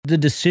the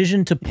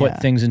decision to put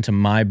things into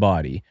my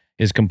body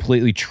is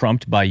completely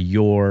trumped by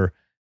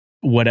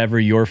whatever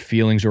your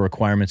feelings or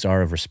requirements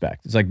are of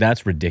respect. It's like,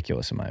 that's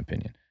ridiculous in my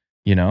opinion,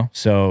 you know?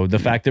 So the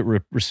fact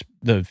that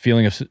the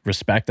feeling of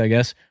respect, I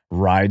guess,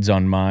 rides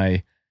on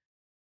my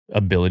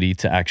ability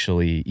to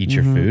actually eat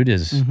your food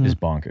is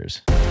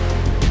bonkers.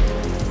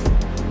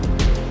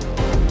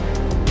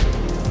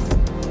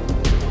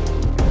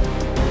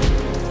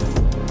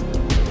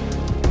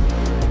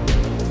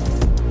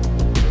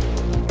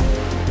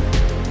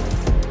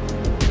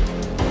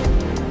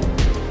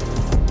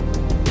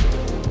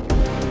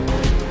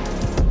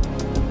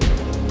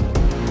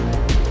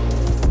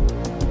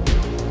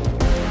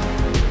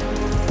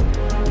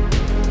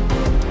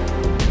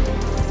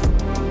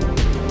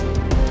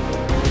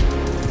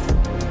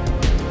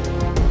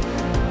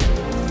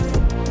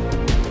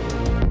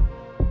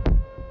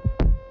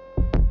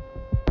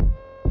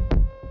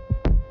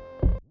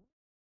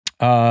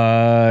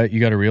 You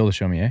got a reel to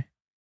show me, eh?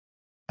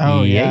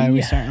 Oh, yeah. Are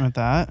we starting with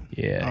that?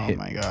 Yeah. Oh,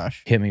 my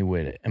gosh. Hit me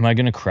with it. Am I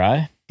going to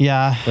cry?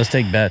 Yeah. Let's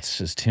take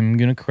bets. Is Tim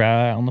going to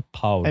cry on the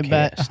podcast? I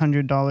bet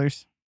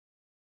 $100.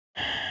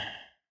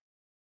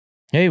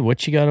 Hey,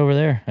 what you got over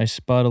there? I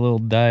spot a little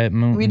Diet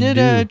Mountain We did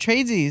Dew.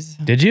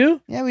 tradesies. Did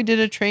you? Yeah, we did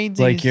a tradesies.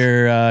 Like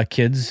your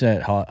kids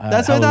at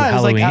That's what I thought.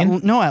 Halloween? It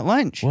was like at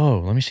lunch. Whoa,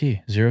 let me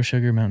see. Zero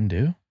sugar Mountain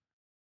Dew?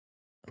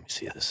 Let me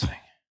see this thing.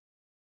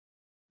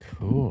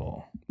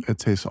 Cool. It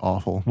tastes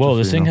awful. Whoa,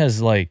 this thing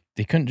has like,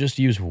 they couldn't just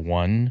use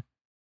one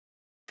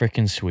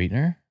freaking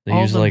sweetener. They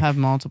All use of them like have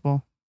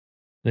multiple.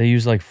 They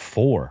use like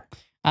 4.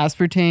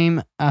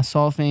 Aspartame,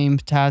 sulfame,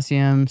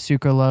 potassium,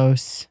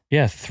 sucralose.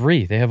 Yeah,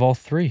 3. They have all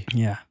 3.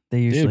 Yeah,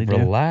 they usually Dude,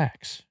 do.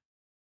 Relax.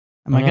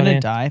 Am I gonna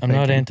die? I'm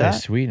not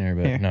anti-sweetener,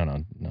 but Here.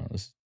 no.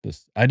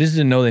 This. I just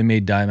didn't know they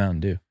made Diet Mountain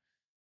Dew.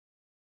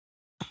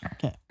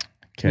 Okay.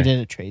 We did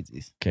a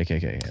tradesies.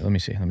 Okay. Let me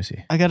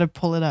see. I gotta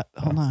pull it up.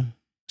 Hold on.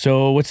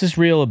 So what's this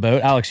reel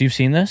about? Alex, you've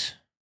seen this?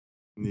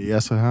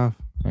 Yes, I have.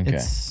 Okay.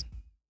 It's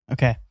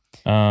okay.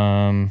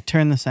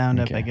 Turn the sound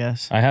up, I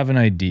guess. I have an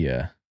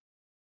idea.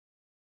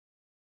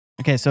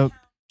 Okay, so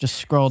just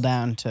scroll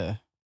down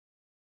to,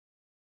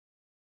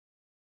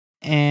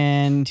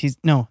 and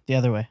the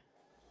other way.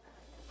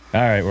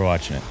 All right, we're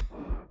watching it.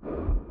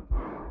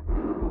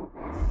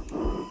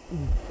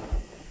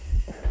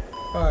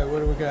 All right, what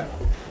do we got?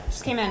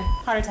 Just came in.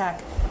 Heart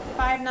attack.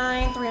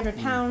 5'9", 300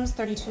 pounds,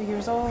 32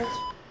 years old.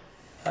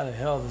 How the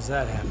hell does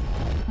that happen?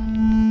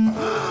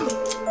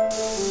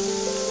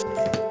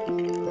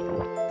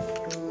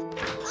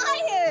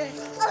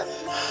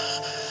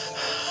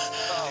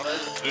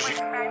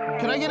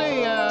 Can I get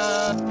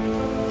a,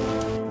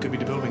 Could be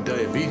developing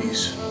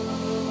diabetes.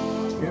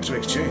 You have to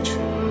make a change.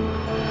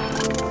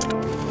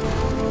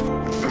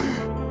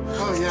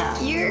 Oh,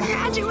 yeah. You're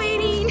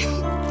graduating.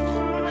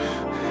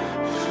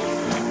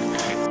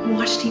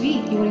 Watch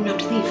TV. You won't even have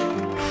to leave.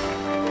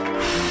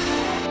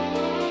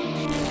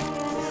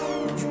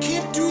 You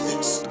can't do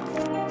this.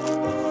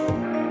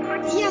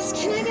 Yes,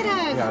 can I get a...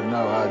 Yeah,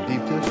 no,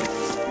 deep dish.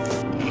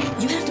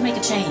 You have to make a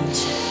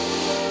change.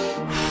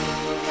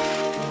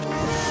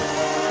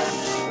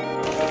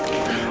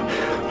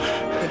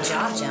 Good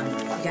job, Jim.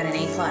 You got an A+.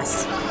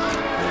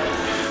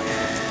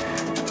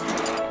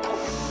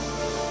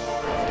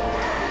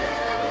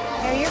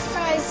 Here are your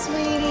fries,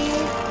 sweetie.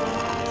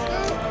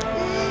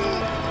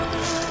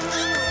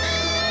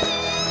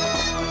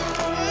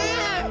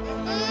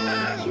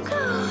 You go.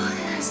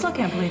 I still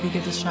can't believe you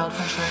give this child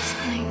French fries.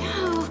 I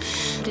know,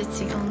 but it's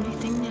the only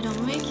thing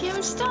that'll make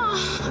him stop.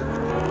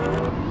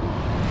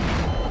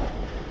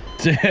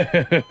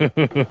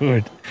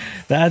 Dude,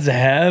 that's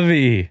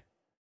heavy.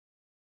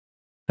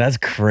 That's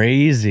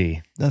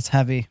crazy. That's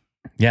heavy.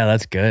 Yeah,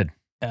 that's good.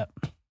 Yep.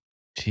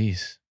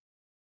 Jeez.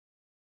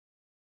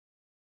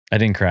 I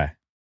didn't cry.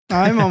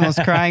 I'm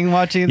almost crying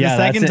watching it the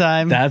second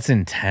time. That's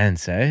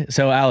intense, eh?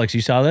 So, Alex,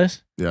 you saw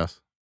this? Yes.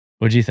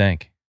 What'd you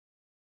think?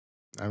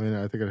 I mean,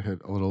 I think it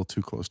hit a little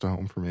too close to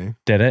home for me.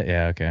 Did it?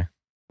 Yeah, okay.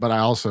 But I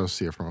also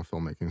see it from a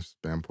filmmaking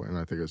standpoint, and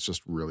I think it's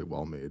just really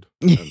well made.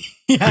 Yeah,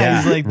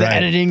 he's like, the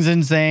editing's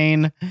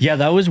insane. Yeah,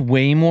 that was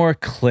way more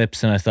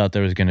clips than I thought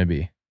there was going to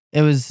be.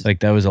 It was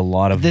like, that was a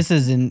lot of this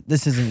is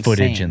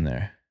footage insane. in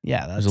there.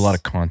 Yeah, there's a lot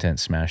of content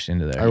smashed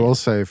into there. I will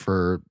say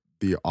for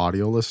the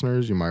audio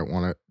listeners, you might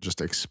want to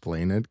just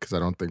explain it because I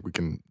don't think we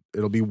can.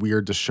 It'll be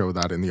weird to show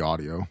that in the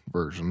audio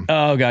version.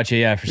 Oh, gotcha.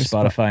 Yeah, for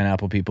Spotify and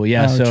Apple people.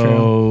 Yeah,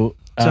 Oh,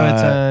 so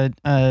it's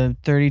a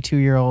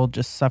 32-year-old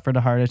just suffered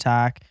a heart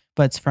attack,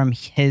 but it's from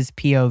his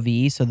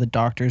POV, so the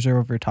doctors are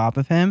over top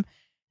of him,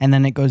 and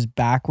then it goes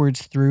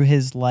backwards through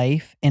his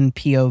life in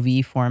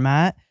POV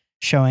format,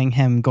 showing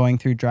him going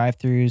through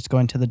drive-thrus,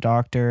 going to the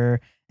doctor,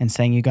 and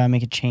saying you gotta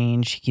make a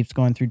change. He keeps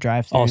going through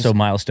drive-thrus. Also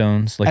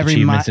milestones, like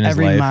achievements in his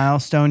life. Every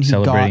milestone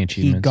celebrating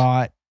he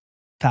got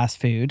fast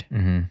food.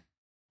 Mm-hmm.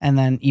 And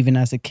then even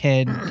as a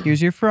kid,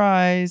 here's your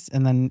fries.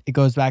 And then it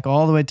goes back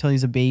all the way till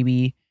he's a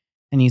baby.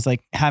 And he's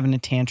like having a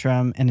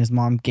tantrum and his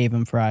mom gave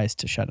him fries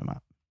to shut him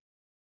up.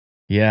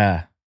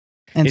 Yeah.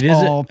 And it's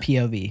all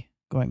POV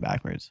going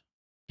backwards.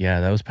 Yeah,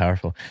 that was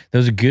powerful. That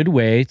was a good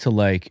way to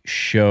like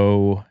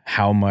show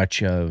how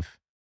much of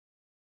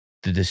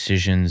the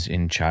decisions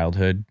in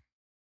childhood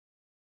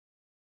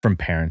from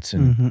parents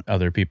and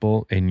other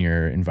people in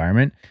your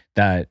environment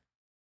that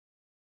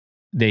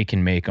they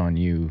can make on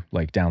you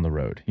like down the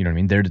road. You know what I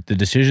mean? They're the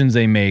decisions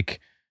they make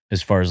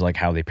as far as like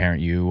how they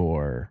parent you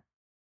or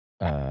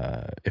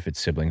if it's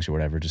siblings or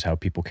whatever, just how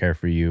people care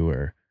for you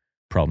or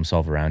problem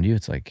solve around you.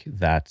 It's like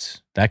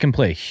that can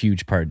play a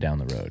huge part down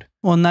the road.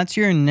 Well, and that's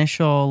your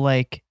initial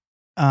like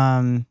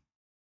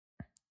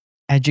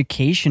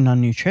education on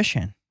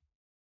nutrition.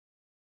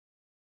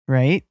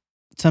 Right?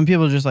 Some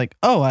people are just like,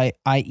 oh, I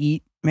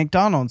eat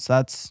McDonald's.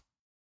 That's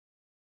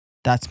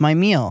my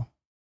meal.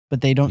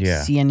 But they don't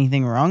see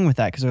anything wrong with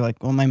that because they're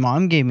like, well, my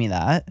mom gave me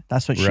that.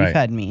 That's what she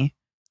fed me.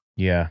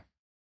 Yeah.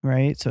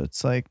 Right? So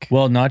it's like...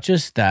 Well, not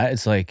just that.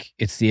 It's like,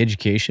 it's the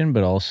education,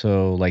 but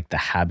also like the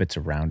habits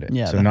around it.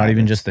 Yeah, so not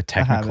even just the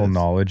technical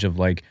knowledge of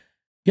like,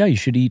 yeah, you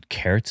should eat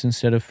carrots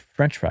instead of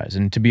French fries.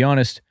 And to be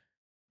honest,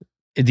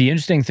 the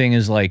interesting thing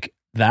is like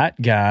that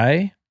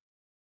guy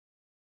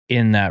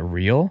in that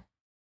reel,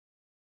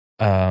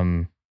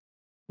 or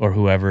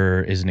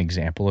whoever is an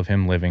example of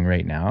him living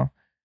right now,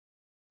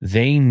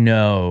 they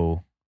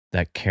know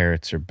that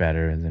carrots are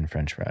better than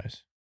French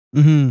fries.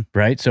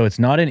 Right? So it's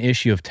not an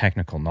issue of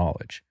technical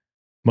knowledge.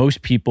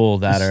 Most people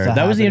that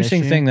was the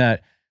interesting thing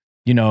that,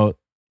 you know,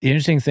 the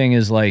interesting thing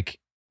is like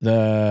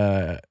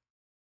and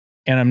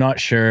I'm not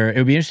sure, it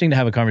would be interesting to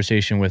have a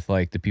conversation with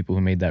like the people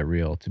who made that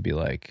reel to be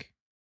like,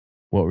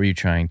 what were you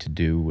trying to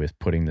do with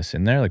putting this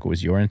in there? Like, what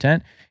was your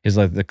intent? Is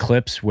like the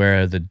clips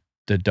where the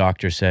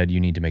doctor said you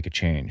need to make a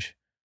change.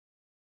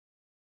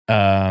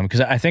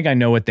 Because I think I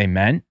know what they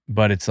meant,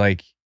 but it's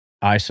like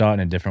I saw it in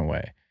a different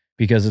way.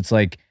 Because it's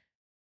like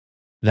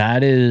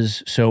that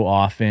is so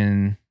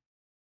often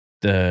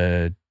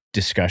the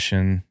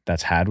discussion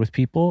that's had with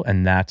people,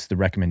 and that's the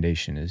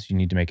recommendation is you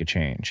need to make a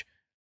change.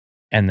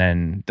 And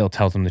then they'll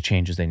tell them the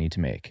changes they need to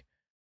make.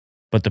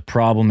 But the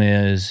problem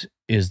is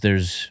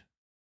there's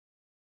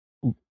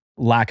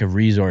lack of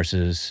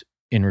resources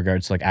in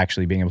regards to like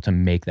actually being able to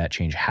make that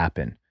change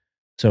happen.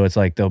 So it's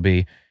like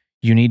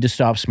you need to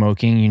stop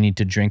smoking, you need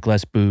to drink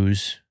less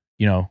booze,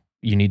 you know,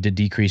 you need to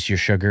decrease your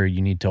sugar,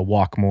 you need to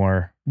walk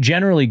more.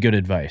 Generally good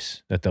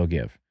advice that they'll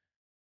give.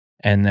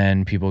 And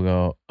then people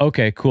go,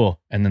 okay,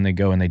 cool. And then they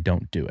go and they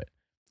don't do it.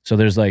 So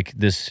there's like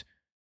this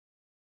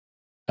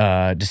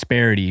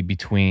disparity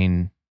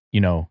between,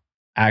 you know,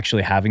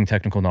 actually having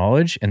technical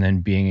knowledge and then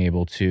being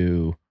able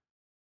to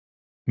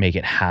make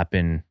it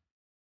happen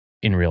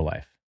in real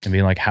life. And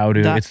being like,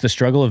 it's the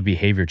struggle of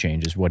behavior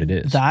change is what it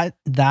is.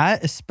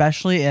 That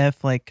especially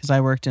if like, because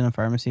I worked in a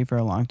pharmacy for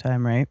a long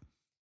time, right?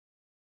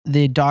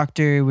 The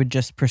doctor would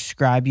just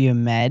prescribe you a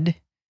med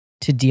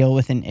to deal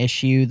with an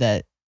issue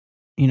that,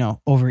 you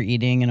know,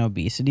 overeating and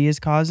obesity is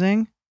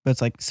causing. But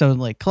it's like, so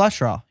like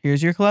cholesterol,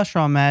 here's your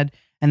cholesterol med.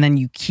 And then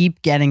you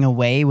keep getting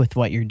away with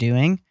what you're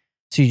doing.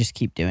 So you just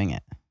keep doing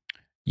it.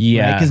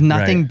 Yeah. Because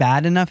nothing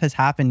bad enough has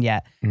happened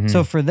yet.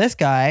 So for this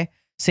guy,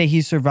 say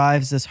he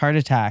survives this heart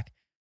attack,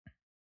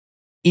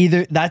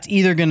 that's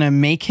either going to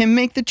make him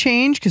make the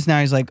change because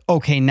now he's like,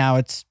 okay, now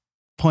it's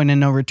point of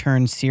no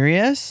return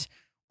serious,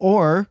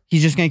 or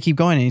he's just going to keep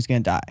going and he's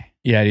going to die.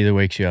 Yeah, it either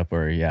wakes you up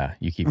or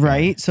you keep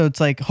right. going. So it's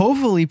like,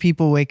 hopefully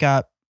people wake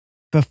up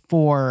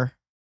before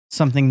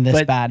something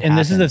bad happens. And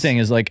this is the thing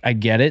is like, I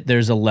get it.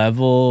 There's a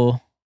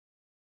level,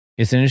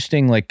 it's an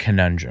interesting like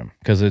conundrum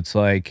because it's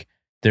like,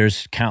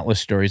 there's countless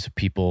stories of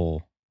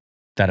people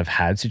that have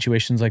had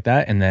situations like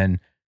that. And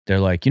then they're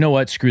like, you know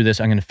what, screw this.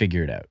 I'm going to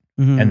figure it out.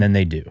 And then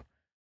they do.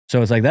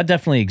 So it's like, that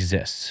definitely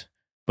exists,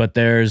 but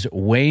there's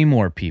way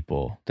more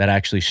people that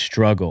actually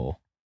struggle.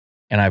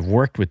 And I've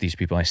worked with these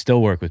people. I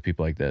still work with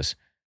people like this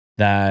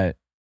that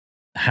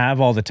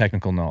have all the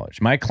technical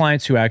knowledge. My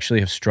clients who actually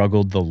have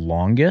struggled the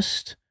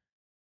longest,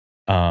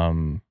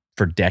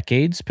 for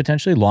decades,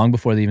 potentially long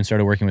before they even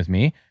started working with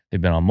me,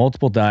 they've been on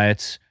multiple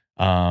diets.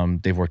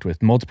 They've worked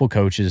with multiple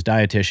coaches,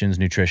 dietitians,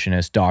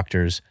 nutritionists,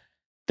 doctors.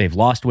 They've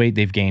lost weight.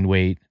 They've gained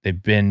weight.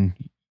 They've been,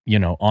 you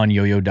know, on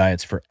yo-yo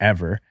diets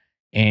forever.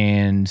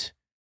 And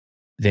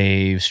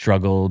they've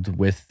struggled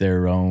with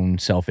their own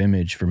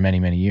self-image for many,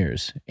 many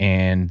years.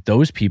 And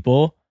those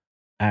people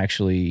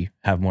actually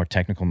have more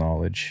technical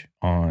knowledge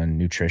on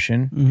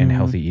nutrition and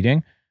healthy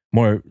eating,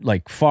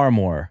 far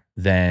more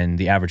than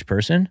the average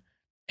person,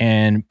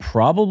 and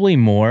probably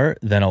more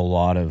than a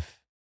lot of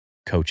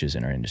coaches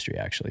in our industry,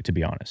 actually, to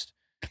be honest.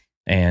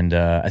 And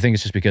I think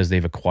it's just because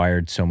they've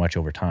acquired so much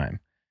over time.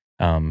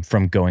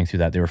 From going through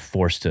that, they were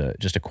forced to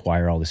just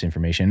acquire all this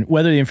information.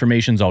 Whether the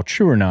information's all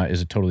true or not is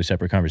a totally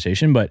separate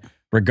conversation. But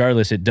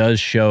regardless, it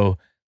does show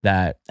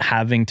that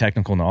having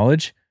technical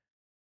knowledge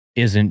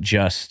isn't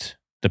just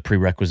the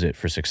prerequisite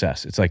for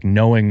success. It's like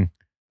knowing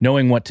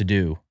what to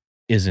do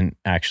isn't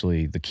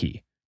actually the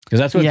key. Because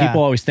that's what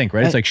people always think,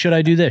 right? It's like, should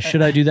I do this?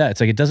 Should I do that? It's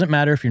like, it doesn't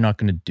matter if you're not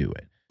going to do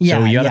it.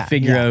 So you got to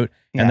figure out,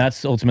 and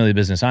that's ultimately the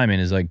business I'm in,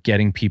 is like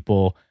getting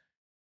people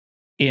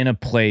in a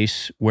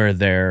place where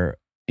they're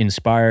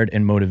inspired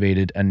and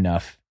motivated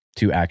enough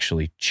to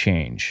actually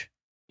change,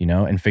 you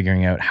know, and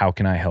figuring out how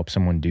can I help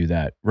someone do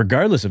that,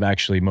 regardless of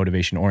actually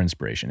motivation or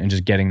inspiration, and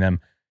just getting them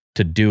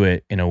to do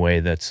it in a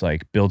way that's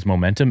like builds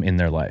momentum in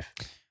their life.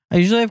 I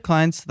usually have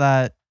clients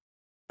that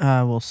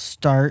will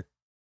start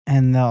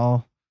and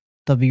they'll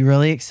be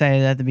really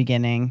excited at the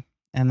beginning,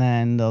 and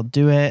then they'll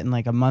do it and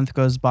like a month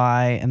goes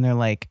by and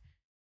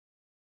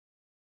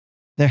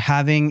they're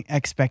having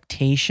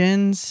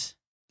expectations.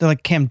 They're like,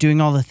 okay, I'm doing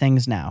all the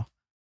things now.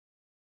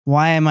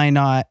 Why am I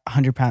not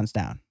 100 pounds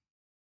down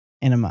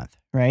in a month?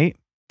 Right?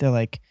 They're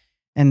like,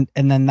 and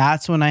then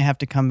that's when I have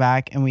to come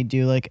back and we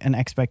do like an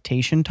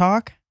expectation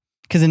talk.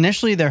 Because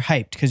initially they're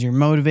hyped because you're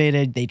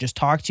motivated. They just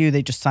talked to you.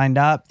 They just signed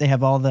up. They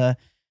have all the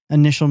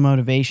initial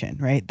motivation,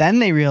 right? Then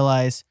they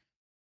realize,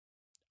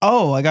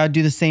 oh, I got to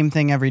do the same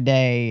thing every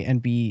day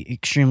and be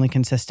extremely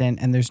consistent.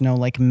 And there's no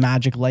like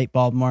magic light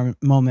bulb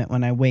moment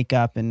when I wake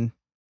up and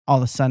all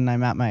of a sudden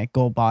I'm at my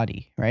goal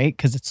body, right?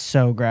 Because it's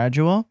so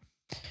gradual.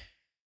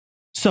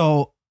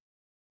 So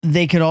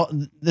they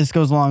could this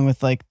goes along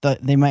with like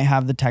they might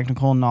have the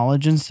technical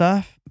knowledge and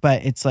stuff,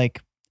 but it's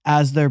like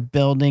as they're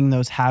building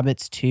those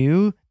habits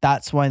too,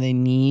 that's why they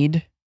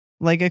need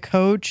like a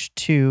coach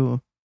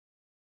to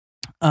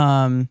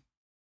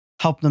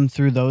help them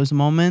through those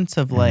moments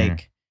of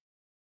like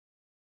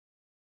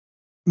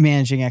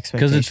managing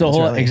expectations. Because it's the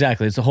whole,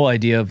 exactly. It's the whole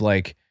idea of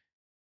like,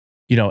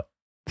 you know,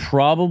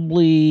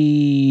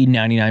 probably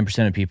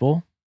 99% of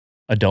people,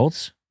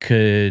 adults,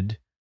 could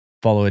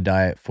follow a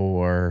diet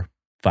for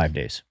 5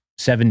 days,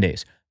 7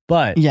 days.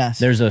 But yes,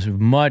 there's a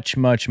much,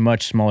 much,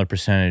 much smaller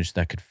percentage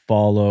that could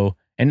follow,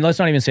 and let's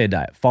not even say a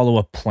diet, follow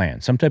a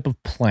plan, some type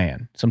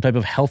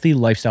of healthy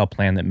lifestyle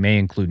plan that may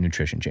include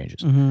nutrition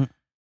changes. Mm-hmm.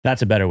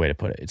 That's a better way to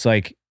put it. It's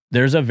like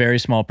there's a very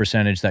small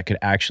percentage that could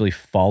actually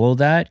follow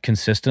that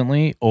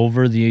consistently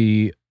over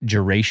the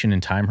duration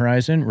and time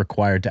horizon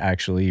required to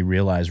actually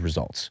realize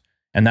results.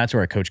 And that's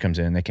where a coach comes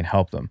in and they can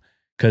help them.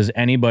 Because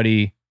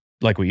anybody,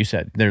 like what you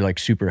said, they're like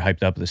super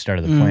hyped up at the start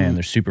of the plan.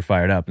 They're super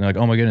fired up. And they're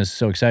like, oh my goodness, it's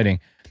so exciting.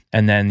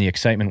 And then the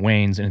excitement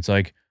wanes and it's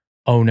like,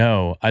 oh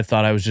no, I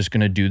thought I was just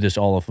going to do this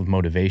all off of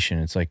motivation.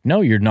 It's like,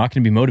 no, you're not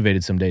going to be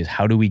motivated some days.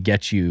 How do we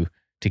get you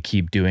to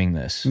keep doing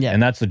this? Yeah.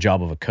 And that's the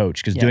job of a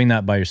coach, because doing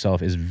that by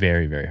yourself is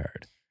very, very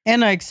hard.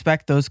 And I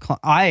expect those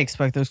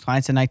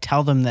clients, and I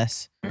tell them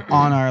this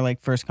on our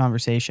like first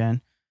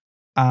conversation,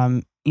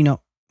 you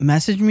know,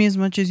 message me as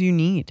much as you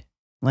need.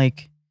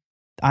 Like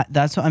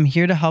that's what I'm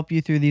here to help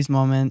you through these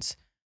moments.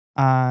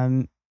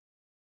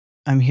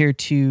 I'm here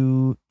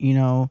to, you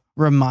know,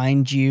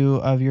 remind you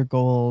of your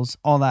goals,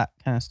 all that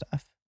kind of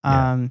stuff.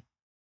 Yeah.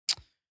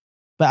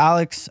 But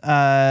Alex,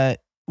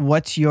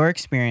 what's your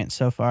experience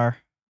so far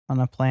on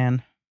a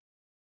plan?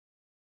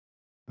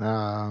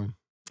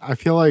 I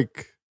feel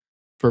like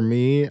for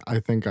me, I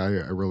think I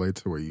relate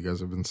to what you guys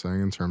have been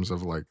saying in terms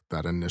of like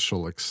that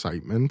initial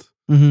excitement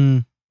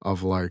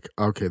of like,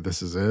 okay,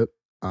 this is it.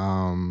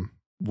 And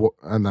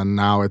then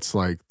now it's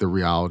like the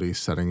reality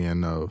setting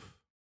in of,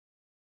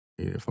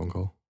 you need a phone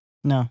call?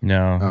 No,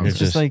 Oh, it's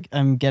just like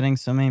I'm getting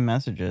so many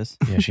messages.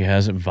 Yeah, she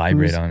has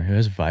vibrate on. Who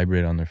has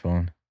vibrate on their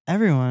phone?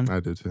 Everyone. I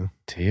do too.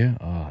 Do you?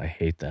 Oh, I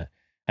hate that.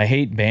 I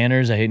hate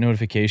banners. I hate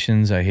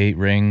notifications. I hate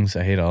rings.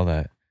 I hate all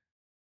that.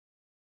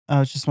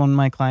 Oh, it's just one of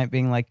my client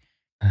being like,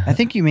 I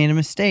think you made a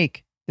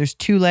mistake. There's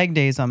 2 leg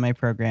days on my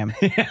program.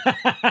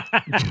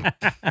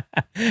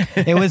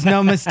 It was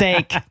no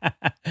mistake.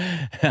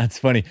 That's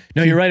funny.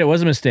 No, you're right. It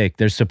was a mistake.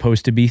 There's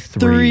supposed to be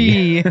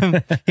 3.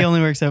 He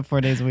only works out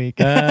 4 days a week.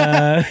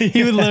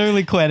 He would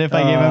literally quit if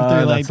I gave him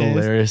 3 leg days. That's days.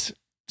 hilarious.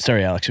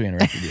 Sorry, Alex, we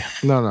interrupted you.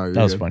 No,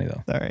 that was good. funny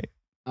though. Sorry.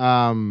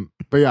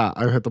 But yeah,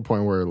 I've hit the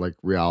point where like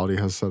reality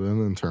has set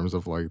in terms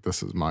of like,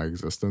 this is my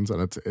existence.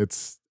 And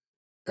it's,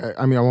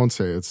 I mean, I won't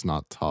say it's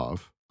not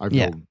tough. I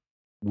feel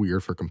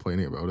weird for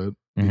complaining about it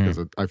because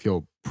I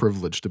feel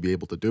privileged to be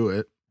able to do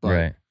it. But,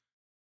 Right.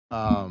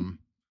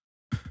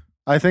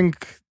 I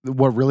think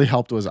what really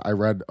helped was I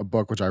read a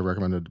book, which I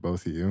recommended to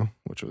both of you,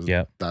 which was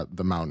that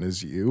The Mountain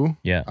Is You.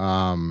 Yeah.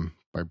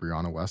 By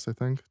Brianna West, I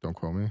think. Don't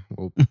quote me.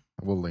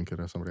 We'll link it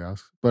if somebody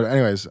asks. But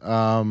anyways,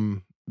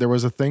 there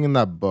was a thing in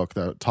that book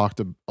that talked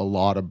a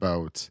lot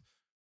about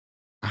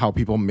how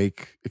people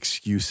make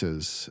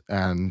excuses,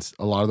 and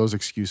a lot of those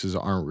excuses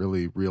aren't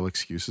really real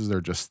excuses.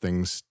 They're just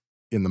things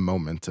in the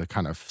moment to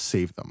kind of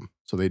save them.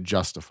 So they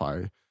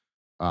justify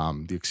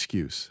the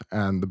excuse.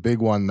 And the big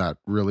one that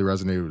really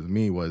resonated with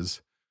me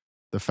was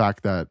the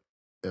fact that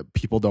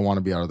people don't want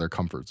to be out of their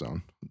comfort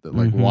zone.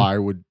 Like, why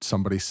would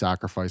somebody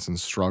sacrifice and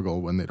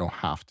struggle when they don't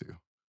have to?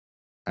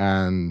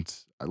 And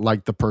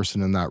like the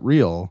person in that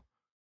reel,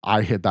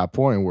 I hit that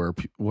point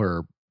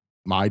where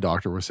my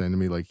doctor was saying to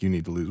me, like, you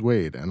need to lose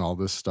weight and all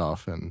this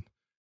stuff. And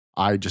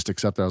I just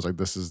accepted. I was like,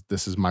 this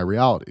is my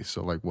reality.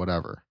 So like,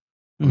 whatever,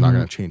 I'm not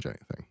going to change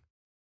anything.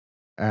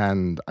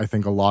 And I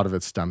think a lot of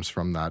it stems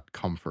from that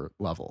comfort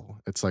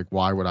level. It's like,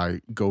 why would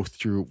I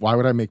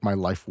make my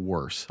life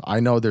worse? I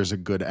know there's a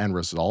good end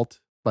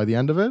result by the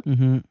end of it,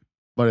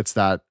 but it's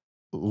that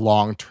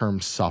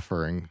long-term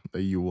suffering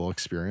that you will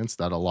experience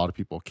that a lot of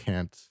people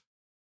can't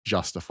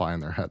justify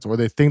in their heads, or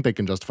they think they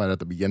can justify it at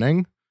the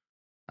beginning.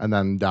 And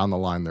then down the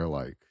line, they're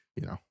like,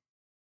 you know,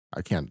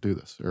 I can't do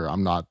this, or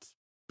I'm not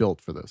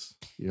built for this,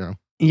 you know?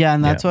 Yeah,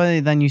 and that's why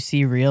then you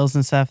see reels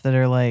and stuff that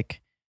are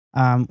like,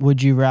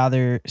 would you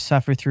rather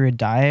suffer through a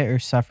diet or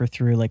suffer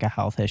through like a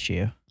health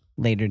issue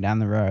later down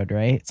the road,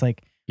 right? It's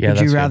like, would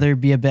you rather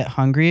be a bit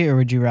hungry or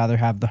would you rather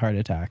have the heart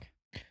attack?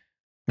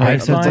 Right.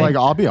 So it's like,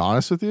 I'll be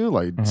honest with you,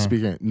 like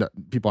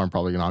people aren't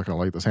probably not going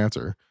to like this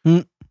answer,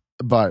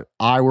 but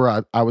I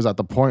was at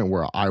the point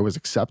where I was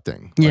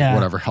accepting like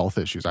whatever health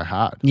issues I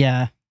had.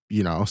 Yeah.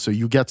 You know, so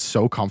you get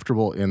so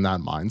comfortable in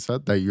that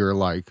mindset that you're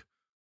like,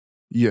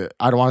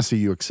 I don't want to say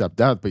you accept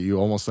death, but you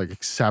almost like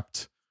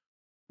accept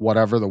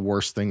whatever the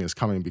worst thing is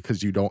coming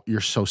because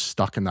you're so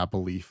stuck in that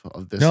belief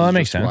of this that is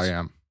makes just sense. who I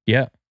am.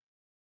 Yeah.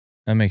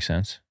 That makes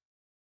sense.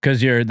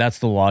 Because that's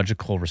the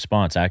logical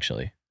response,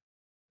 actually.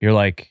 You're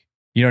like,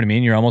 you know what I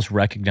mean? You're almost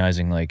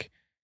recognizing like,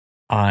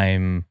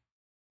 I'm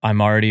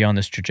already on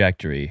this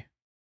trajectory.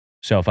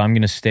 So if I'm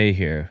going to stay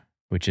here,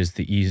 which is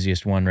the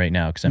easiest one right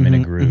now, because I'm in a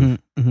groove,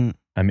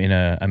 I'm in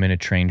a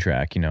train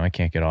track, you know, I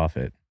can't get off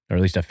it. Or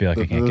at least I feel like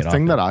I can't get off it. The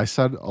thing that I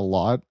said a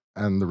lot,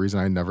 and the reason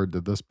I never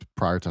did this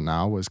prior to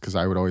now, was because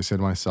I would always say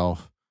to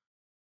myself,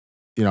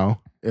 you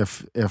know,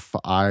 if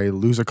I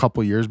lose a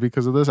couple years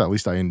because of this, at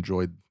least I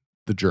enjoyed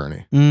the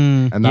journey.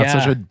 And that's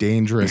such a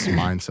dangerous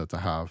mindset to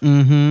have.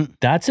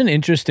 That's an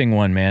interesting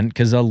one, man,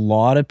 because a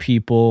lot of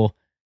people,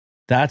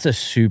 that's a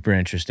super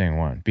interesting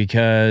one,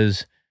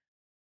 because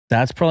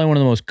that's probably one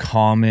of the most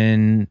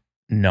common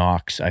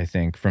knocks, I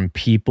think, from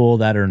people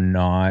that are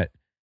not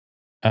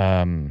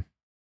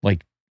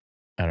like,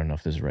 I don't know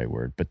if this is the right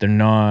word, but they're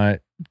not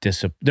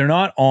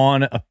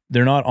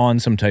on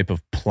some type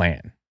of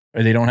plan,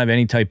 or they don't have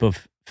any type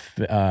of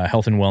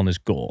health and wellness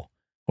goal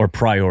or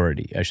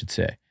priority, I should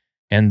say.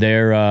 And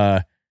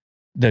they're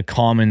the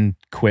common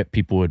quip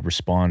people would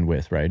respond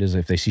with, right, is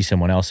if they see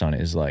someone else on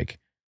it, is like,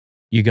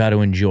 you got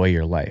to enjoy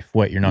your life.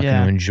 What, you're not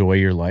going to enjoy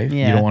your life?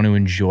 You don't want to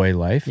enjoy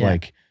life?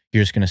 Like,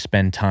 you're just going to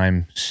spend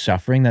time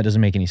suffering? That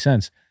doesn't make any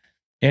sense.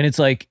 And it's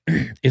like,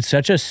 it's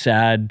such a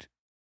sad,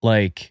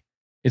 like,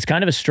 it's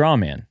kind of a straw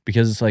man,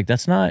 because it's like,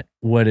 that's not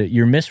what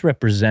you're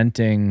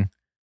misrepresenting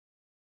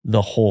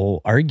the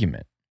whole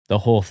argument, the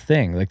whole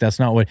thing. Like, that's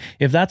not what,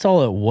 if that's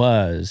all it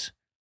was,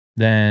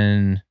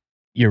 then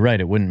you're right,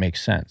 it wouldn't make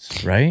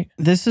sense, right?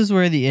 This is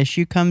where the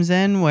issue comes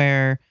in,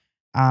 where,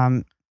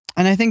 and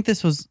I think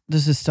this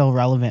is still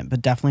relevant,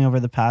 but definitely over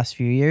the past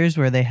few years,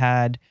 where they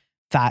had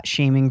fat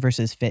shaming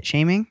versus fit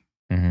shaming,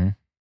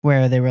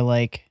 where they were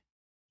like,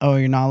 oh,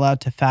 you're not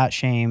allowed to fat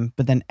shame,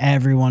 but then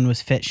everyone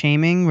was fit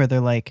shaming, where they're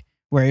like,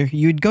 where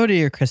you'd go to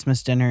your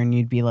Christmas dinner and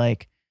you'd be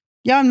like,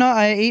 yeah,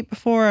 I ate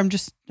before, I'm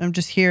just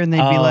here. And they'd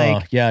be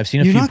like, yeah, I've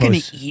seen a you're few not going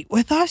posts. to eat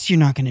with us? You're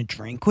not going to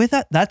drink with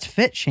us? That's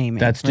fit shaming.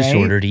 That's right?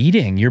 disordered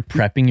eating. You're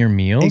prepping your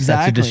meals.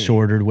 Exactly. That's a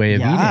disordered way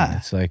of eating.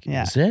 It's like,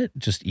 Yeah. is it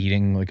just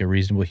eating like a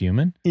reasonable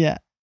human? Yeah.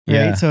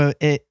 Yeah. Right. So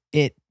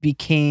it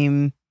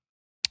became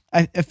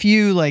a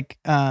few like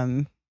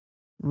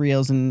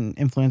reels and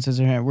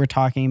influencers were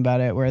talking about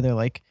it, where they're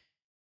like,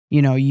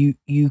 you know,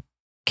 you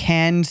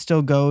can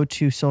still go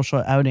to social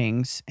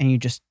outings and you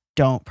just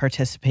don't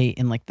participate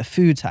in like the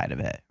food side of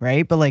it,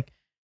 right? But like,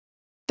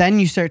 then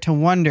you start to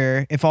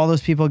wonder, if all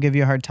those people give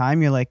you a hard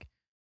time, you're like,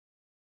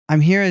 I'm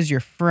here as your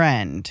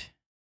friend,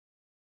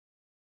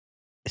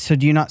 so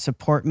do you not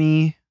support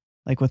me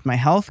like with my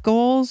health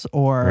goals,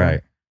 or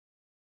Right.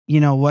 you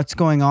know, what's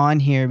going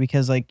on here?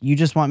 Because like, you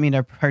just want me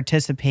to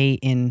participate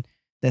in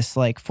this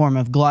like form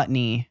of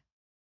gluttony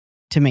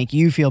to make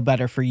you feel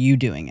better for you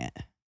doing it,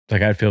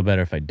 Like, I'd feel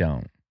better if I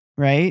don't.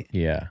 right?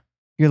 Yeah.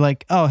 You're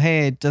like, oh,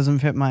 hey, it doesn't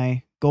fit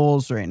my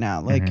goals right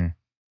now. Like,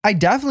 I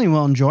definitely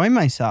will enjoy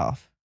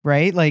myself,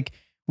 right? Like,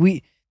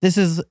 this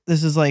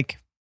is like,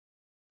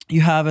 you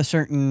have a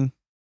certain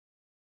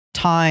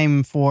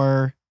time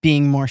for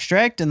being more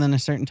strict, and then a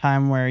certain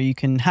time where you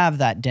can have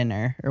that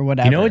dinner or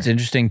whatever. You know what's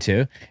interesting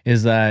too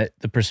is that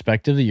the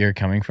perspective that you're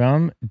coming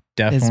from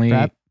definitely. Is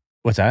prep.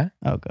 What's that?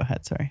 Oh, go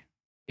ahead. Sorry.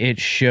 It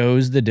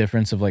shows the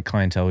difference of like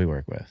clientele we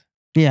work with,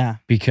 Yeah.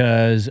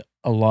 because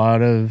a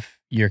lot of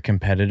your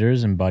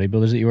competitors and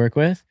bodybuilders that you work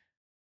with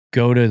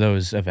go to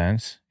those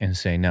events and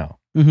say no,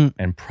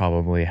 and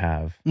probably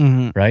have,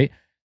 right?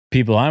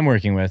 People I'm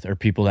working with are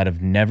people that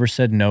have never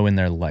said no in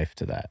their life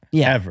to that,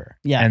 ever.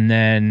 Yeah. And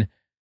then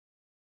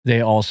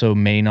they also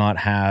may not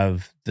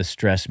have the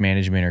stress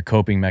management or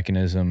coping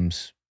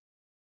mechanisms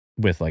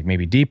with like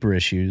maybe deeper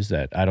issues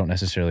that I don't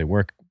necessarily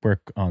work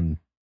on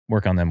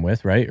them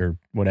with, right? Or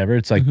whatever.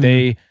 It's like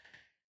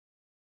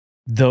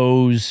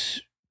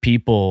those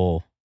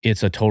people,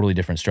 it's a totally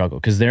different struggle,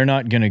 because they're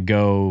not going to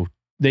go,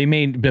 they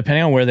may,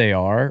 depending on where they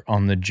are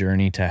on the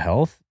journey to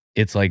health,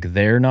 it's like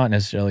they're not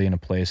necessarily in a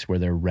place where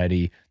they're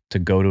ready to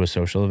go to a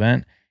social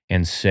event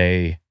and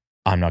say,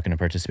 I'm not going to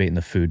participate in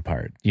the food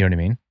part. You know what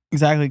I mean?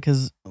 Exactly.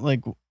 Because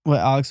like what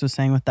Alex was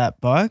saying with that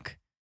book,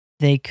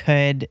 they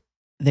could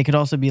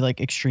also be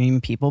like extreme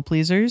people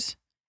pleasers,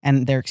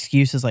 and their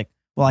excuse is like,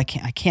 well, I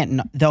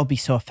can't, they'll be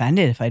so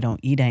offended if I don't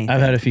eat anything.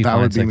 I've had a few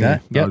clients like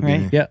that. That would be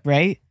me.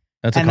 Right?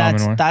 That's a and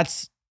common one.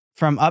 That's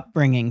from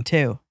upbringing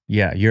too.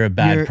 Yeah, you're a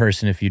bad You're-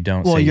 person if you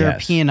don't well, say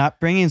European yes.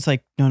 upbringing, it's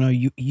like, no,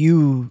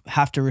 you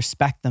have to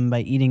respect them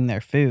by eating their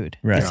food.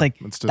 Right. It's like,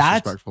 it's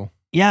that's, disrespectful.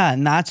 yeah,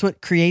 and that's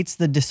what creates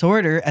the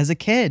disorder as a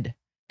kid.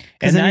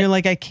 Because And then that- you're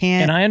like, I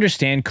can't. And I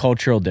understand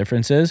cultural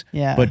differences,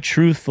 yeah. but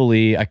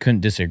truthfully, I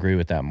couldn't disagree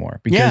with that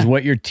more because Yeah.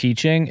 what you're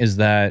teaching is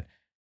that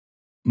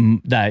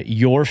that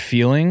your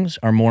feelings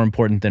are more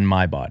important than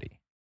my body.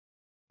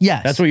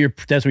 yes. That's what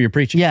you're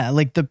preaching. yeah,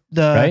 like the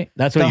Right?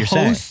 That's what the you're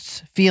saying. host's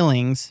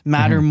feelings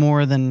matter Mhm.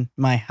 more than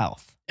my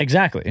health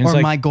Exactly. And it's or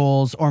like my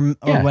goals or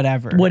Yeah.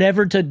 whatever.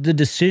 whatever the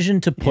decision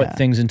to put Yeah.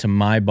 things into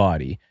my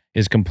body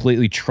is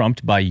completely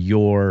trumped by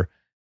your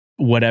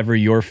whatever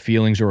your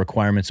feelings or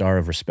requirements are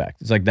of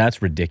respect. It's like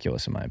that's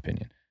ridiculous in my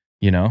opinion.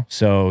 You know?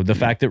 So the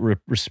fact that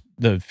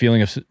the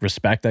feeling of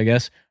respect, I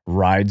guess,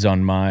 rides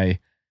on my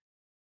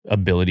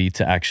ability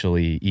to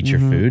actually eat your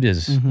Mhm. food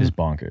is Mhm.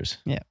 bonkers.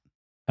 Yeah.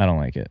 I don't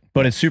like it.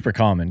 But it's super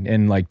common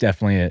and like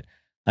definitely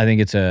I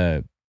think it's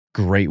a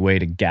great way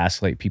to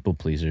gaslight people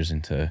pleasers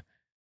into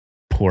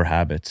poor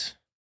habits,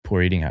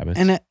 poor eating habits.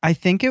 And I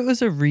think it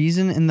was a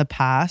reason in the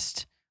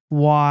past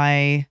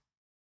why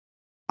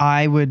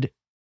I would,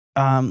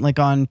 like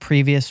on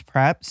previous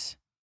preps,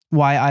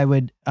 why I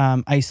would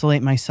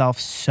isolate myself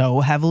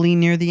so heavily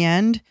near the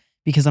end,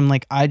 because I'm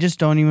like, I just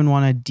don't even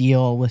want to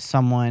deal with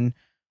someone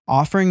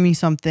offering me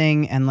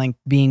something and like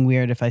being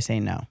weird if I say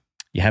no.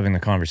 You're having the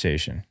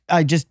conversation.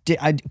 I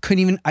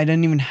didn't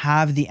even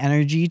have the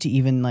energy to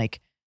even like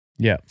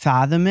Yeah.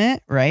 fathom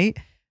it, right?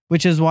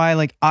 Which is why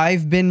like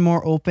I've been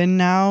more open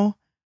now,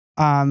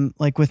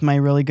 like with my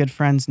really good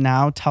friends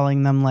now,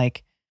 telling them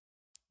like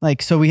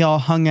so we all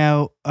hung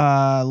out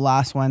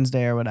last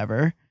Wednesday or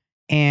whatever,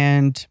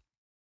 and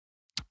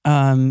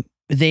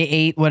they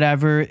ate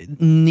whatever.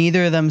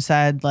 Neither of them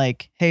said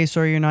like, hey,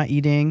 sorry, you're not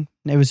eating.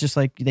 It was just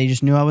like they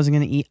just knew I wasn't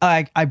gonna eat.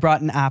 I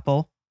brought an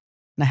apple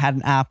and I had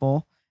an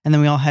apple, and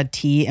then we all had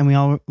tea, and we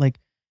all like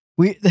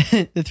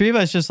the three of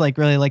us just like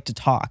really like to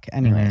talk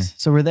anyways.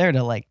 So we're there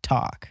to like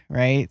talk,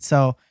 right?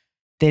 So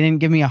they didn't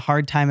give me a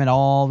hard time at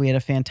all. We had a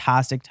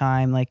fantastic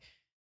time. Like,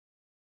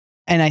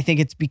 and I think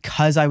it's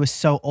because I was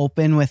so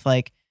open with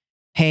like,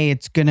 hey,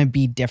 it's going to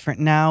be different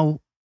now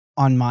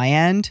on my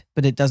end,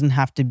 but it doesn't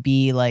have to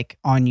be like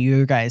on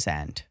your guys'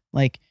 end.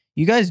 Like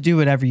you guys do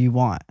whatever you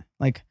want.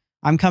 Like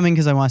I'm coming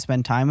because I want to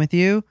spend time with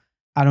you.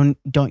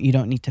 You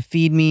don't need to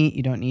feed me.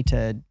 You don't need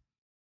to,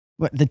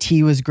 the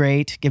tea was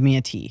great. Give me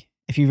a tea.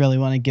 If you really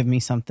want to give me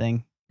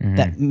something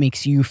that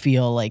makes you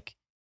feel like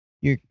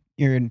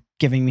you're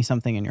giving me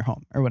something in your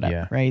home or whatever.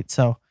 Yeah. Right.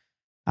 So,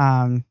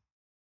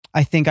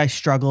 I think I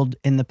struggled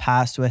in the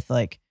past with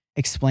like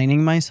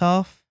explaining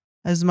myself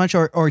as much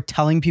or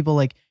telling people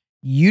like,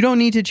 you don't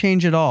need to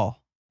change at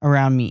all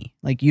around me.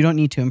 Like you don't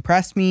need to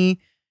impress me.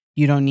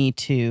 You don't need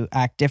to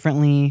act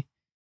differently.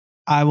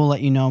 I will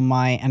let you know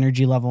my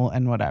energy level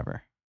and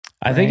whatever.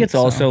 I think Right, it's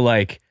also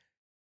like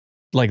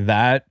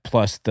that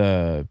plus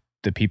the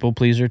people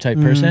pleaser type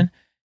Mhm. person.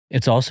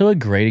 It's also a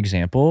great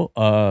example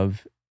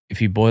of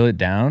if you boil it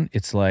down,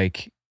 it's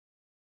like,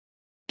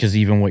 because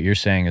even what you're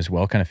saying as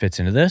well kind of fits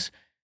into this.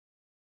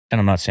 And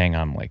I'm not saying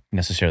I'm like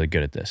necessarily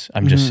good at this.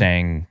 I'm just Mhm.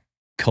 saying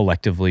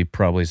collectively,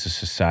 probably as a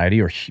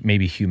society or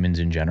maybe humans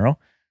in general.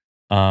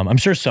 I'm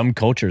sure some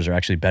cultures are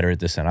actually better at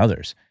this than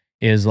others.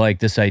 Is like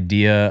this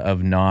idea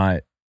of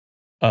not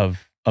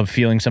of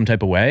feeling some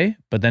type of way,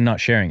 but then not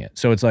sharing it.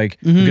 So it's like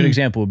a good Mhm.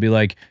 example would be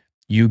like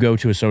you go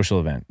to a social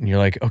event and you're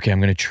like, okay, I'm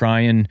going to try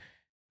and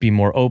be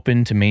more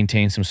open to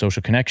maintain some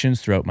social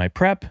connections throughout my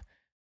prep.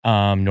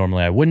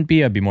 Normally I wouldn't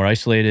be, I'd be more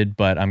isolated,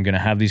 but I'm going to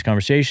have these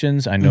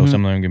conversations. I know Mhm.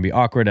 some of them are going to be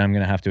awkward. I'm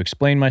going to have to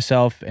explain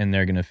myself and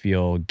they're going to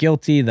feel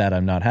guilty that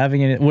I'm not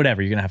having it.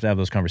 Whatever, you're going to have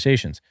those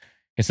conversations.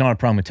 It's not a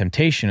problem with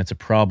temptation. It's a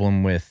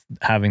problem with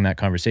having that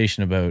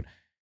conversation about,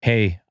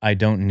 hey, I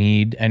don't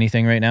need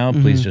anything right now.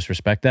 Please Mhm. just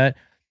respect that.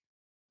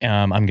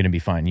 I'm going to be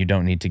fine. You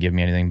don't need to give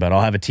me anything, but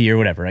I'll have a tea or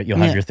whatever, right? You'll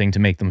have Yeah. your thing to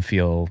make them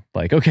feel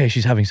like, okay,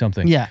 she's having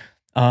something. Yeah.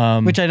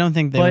 Um, Which I don't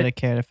think they but would have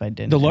cared if I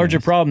didn't. the larger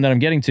anyways. problem that I'm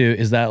getting to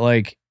is that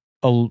like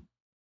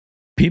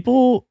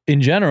people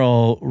in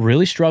general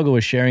really struggle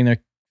with sharing their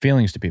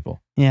feelings to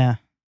people. Yeah.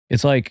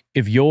 It's like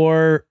if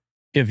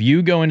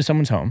you go into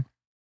someone's home,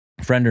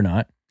 friend or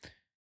not,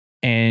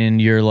 and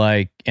you're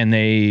like, and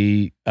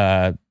they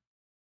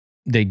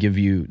give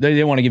you,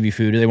 they want to give you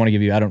food or they want to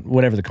give you,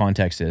 whatever the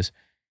context is.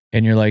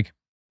 And you're like,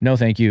 no,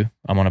 thank you.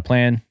 I'm on a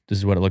plan. This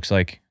is what it looks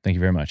like. Thank you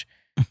very much.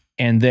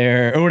 And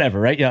or whatever,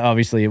 right? Yeah,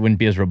 obviously it wouldn't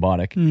be as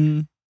robotic.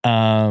 Mhm.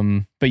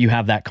 But you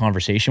have that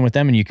conversation with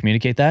them and you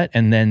communicate that,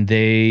 and then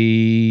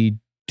they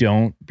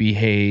don't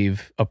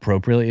behave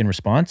appropriately in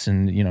response.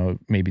 And, you know,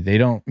 maybe they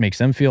don't, makes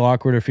them feel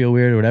awkward or feel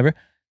weird or whatever.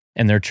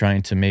 And they're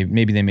trying to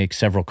maybe they make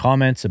several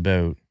comments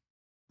about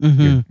Mhm.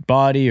 your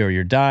body or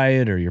your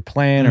diet or your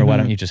plan or why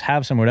Mhm. don't you just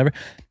have some, whatever.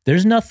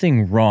 There's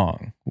nothing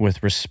wrong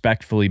with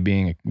respectfully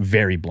being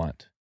very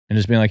blunt and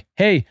just being like,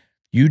 hey,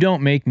 you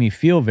don't make me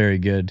feel very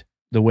good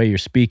the way you're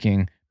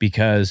speaking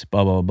because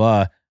blah, blah,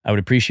 blah. I would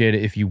appreciate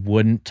it if you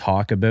wouldn't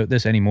talk about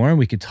this anymore and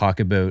we could talk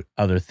about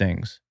other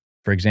things.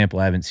 for example,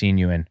 I haven't seen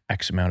you in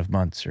X amount of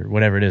months or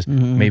whatever it is.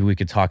 Mhm. Maybe we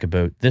could talk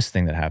about this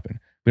thing that happened.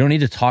 We don't need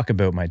to talk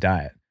about my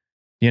diet,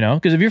 you know?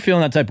 Because if you're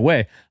feeling that type of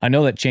way, I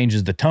know that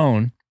changes the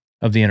tone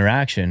of the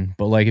interaction.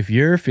 But like if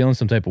you're feeling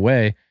some type of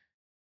way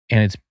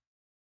and it's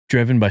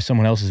driven by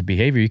someone else's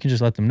behavior, you can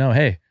just let them know,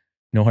 hey,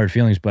 no hard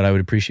feelings, but I would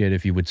appreciate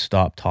if you would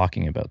stop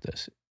talking about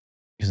this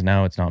because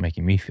now it's not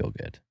making me feel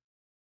good.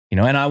 You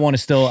know, and I want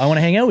to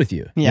hang out with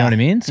you. You know what I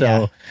mean? So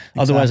Yeah,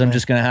 otherwise I'm exactly.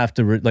 just going to have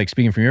to, like,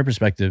 speaking from your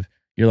perspective,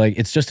 you're like,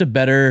 it's just a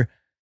better,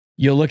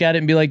 you'll look at it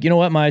and be like, you know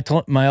what?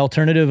 My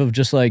alternative of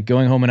just like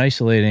going home and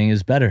isolating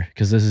is better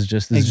because this is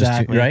just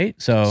Exactly. too, right?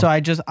 So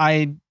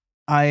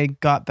I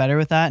got better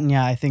with that. And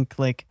yeah, I think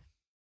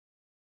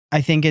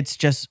it's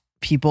just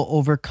people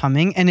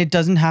overcoming, and it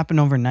doesn't happen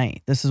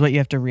overnight. This is what you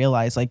have to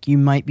realize. Like, you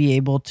might be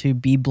able to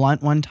be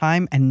blunt one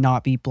time and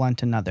not be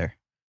blunt another.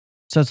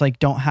 So it's like,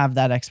 don't have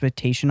that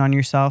expectation on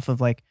yourself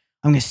of like,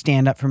 I'm going to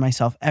stand up for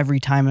myself every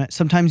time.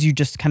 Sometimes you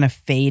just kind of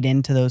fade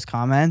into those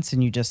comments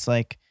and you just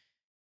like,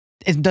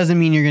 it doesn't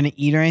mean you're going to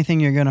eat or anything.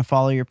 You're going to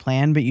follow your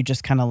plan, but you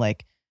just kind of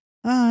like,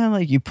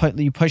 you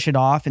push it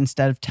off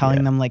instead of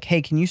telling them like,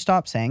 hey, can you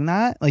stop saying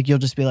that? Like, you'll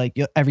just be like,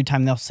 every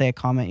time they'll say a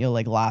comment, you'll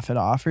like laugh it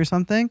off or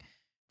something.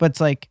 But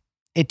it's like,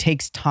 it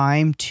takes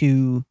time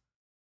to,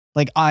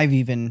 like, I've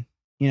even,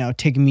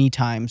 taken me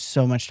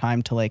so much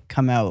time to like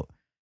come out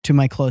to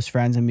my close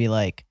friends and be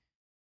like,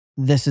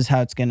 this is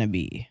how it's going to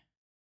be.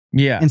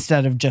 yeah.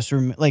 Instead of just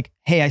like,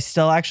 hey, I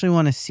still actually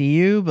want to see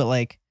you, but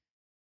like,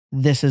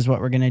 this is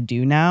what we're going to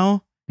do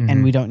now. And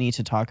Mhm. we don't need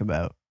to talk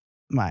about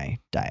my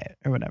diet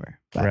or whatever.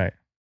 But,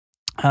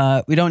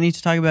 Right. we don't need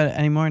to talk about it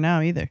anymore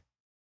now either.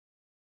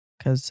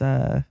 Because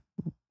we're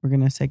going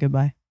to say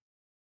goodbye.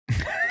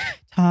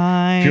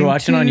 If you're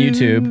watching on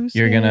YouTube,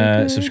 you're going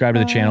to subscribe to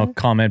the channel,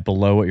 comment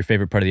below what your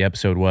favorite part of the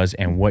episode was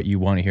and what you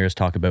want to hear us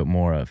talk about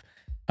more of.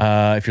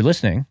 If you're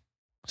listening,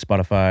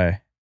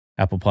 Spotify,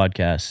 Apple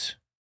Podcasts,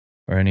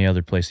 or any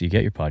other place that you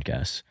get your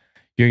podcasts,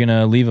 you're going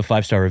to leave a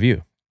 5-star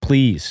review.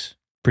 Please,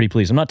 pretty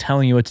please. I'm not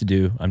telling you what to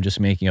do. I'm just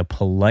making a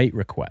polite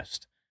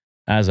request,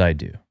 as I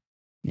do.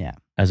 Yeah.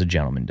 As a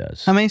gentleman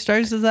does. How many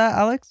stars is that,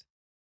 Alex?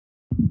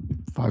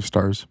 5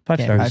 stars. 5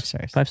 Okay, stars. 5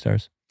 stars. 5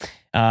 stars.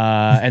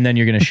 And then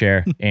you're going to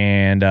share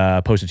and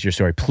post it to your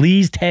story.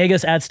 Please tag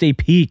us at Stay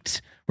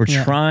Peaked. We're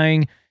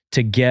trying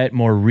to get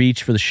more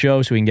reach for the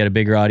show so we can get a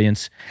bigger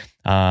audience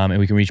and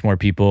we can reach more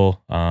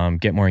people,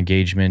 get more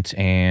engagement,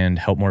 and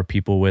help more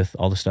people with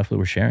all the stuff that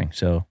we're sharing.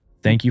 So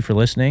thank you for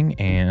listening.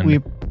 And We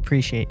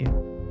appreciate you.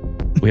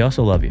 we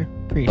also love you.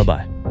 Appreciate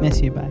Bye-bye.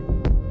 Miss you. Bye.